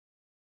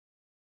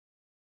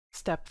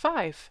Step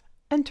 5.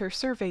 Enter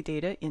survey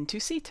data into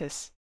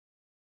CTEIS.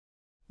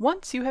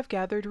 Once you have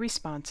gathered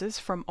responses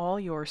from all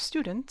your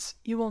students,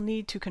 you will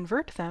need to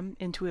convert them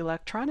into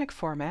electronic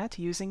format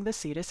using the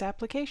CTEIS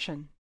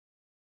application.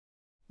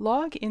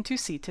 Log into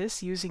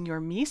CTEIS using your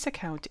MEIS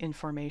account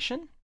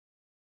information,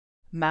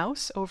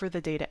 mouse over the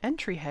Data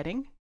Entry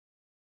heading,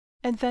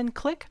 and then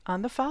click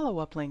on the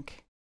follow-up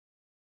link.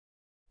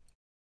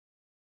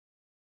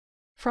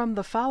 From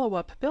the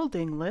Follow-Up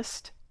Building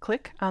list,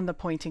 click on the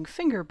pointing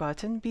finger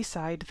button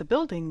beside the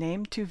building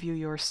name to view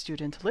your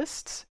student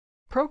lists,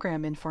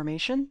 program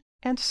information,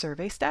 and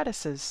survey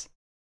statuses.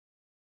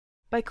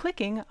 By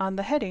clicking on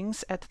the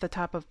headings at the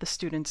top of the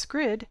student's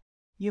grid,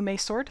 you may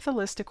sort the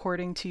list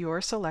according to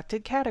your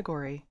selected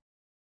category.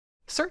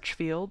 Search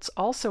fields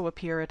also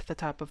appear at the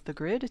top of the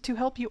grid to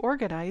help you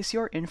organize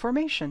your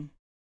information.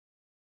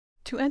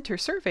 To enter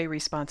survey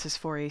responses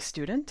for a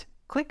student,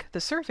 click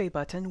the Survey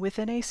button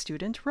within a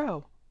student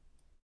row.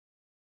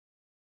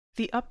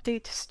 The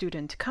Update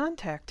Student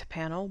Contact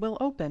panel will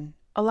open,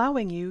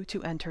 allowing you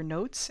to enter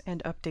notes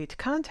and update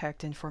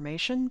contact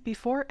information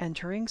before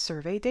entering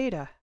survey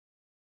data.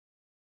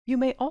 You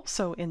may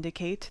also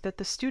indicate that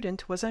the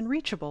student was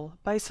unreachable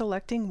by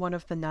selecting one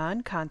of the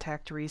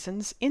non-contact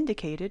reasons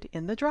indicated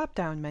in the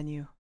drop-down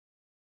menu.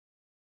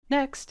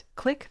 Next,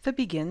 click the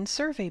Begin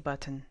Survey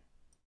button.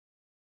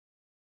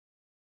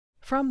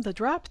 From the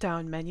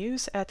drop-down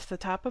menus at the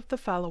top of the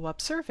follow-up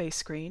survey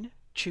screen,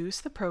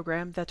 choose the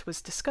program that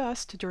was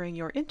discussed during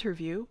your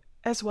interview,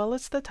 as well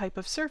as the type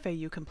of survey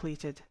you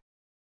completed.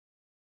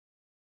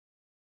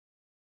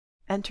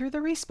 Enter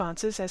the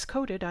responses as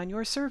coded on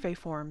your survey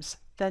forms,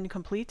 then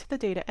complete the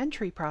data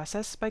entry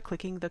process by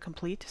clicking the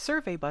Complete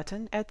Survey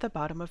button at the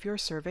bottom of your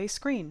survey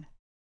screen.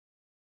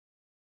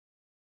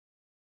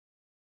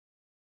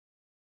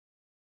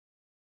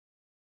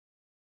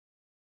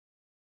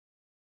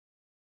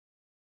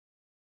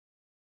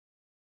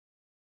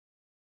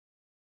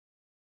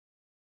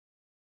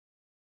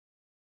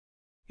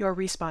 Your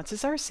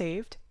responses are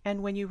saved,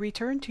 and when you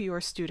return to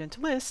your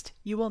student list,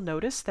 you will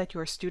notice that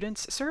your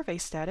student's survey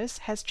status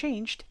has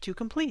changed to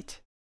complete.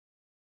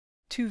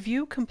 To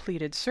view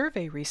completed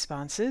survey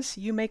responses,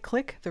 you may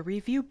click the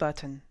Review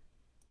button.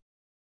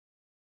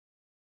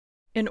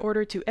 In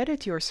order to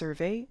edit your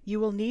survey, you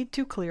will need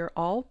to clear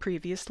all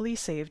previously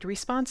saved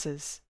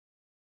responses.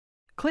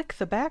 Click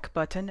the Back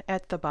button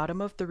at the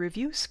bottom of the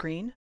review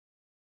screen,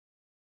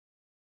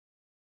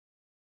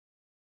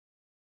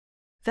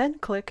 then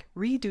click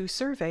Redo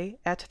Survey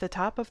at the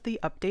top of the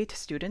Update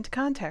Student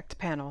Contact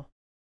panel.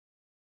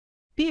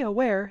 Be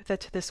aware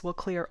that this will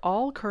clear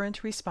all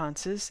current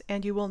responses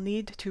and you will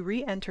need to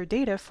re-enter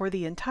data for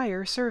the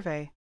entire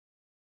survey.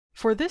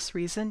 For this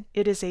reason,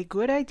 it is a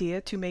good idea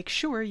to make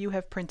sure you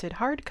have printed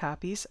hard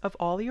copies of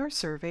all your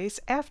surveys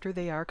after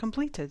they are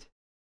completed.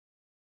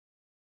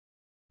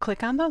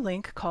 Click on the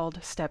link called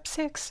Step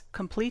 6,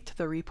 Complete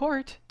the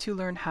Report, to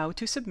learn how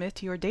to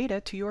submit your data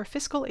to your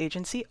fiscal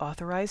agency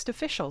authorized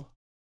official.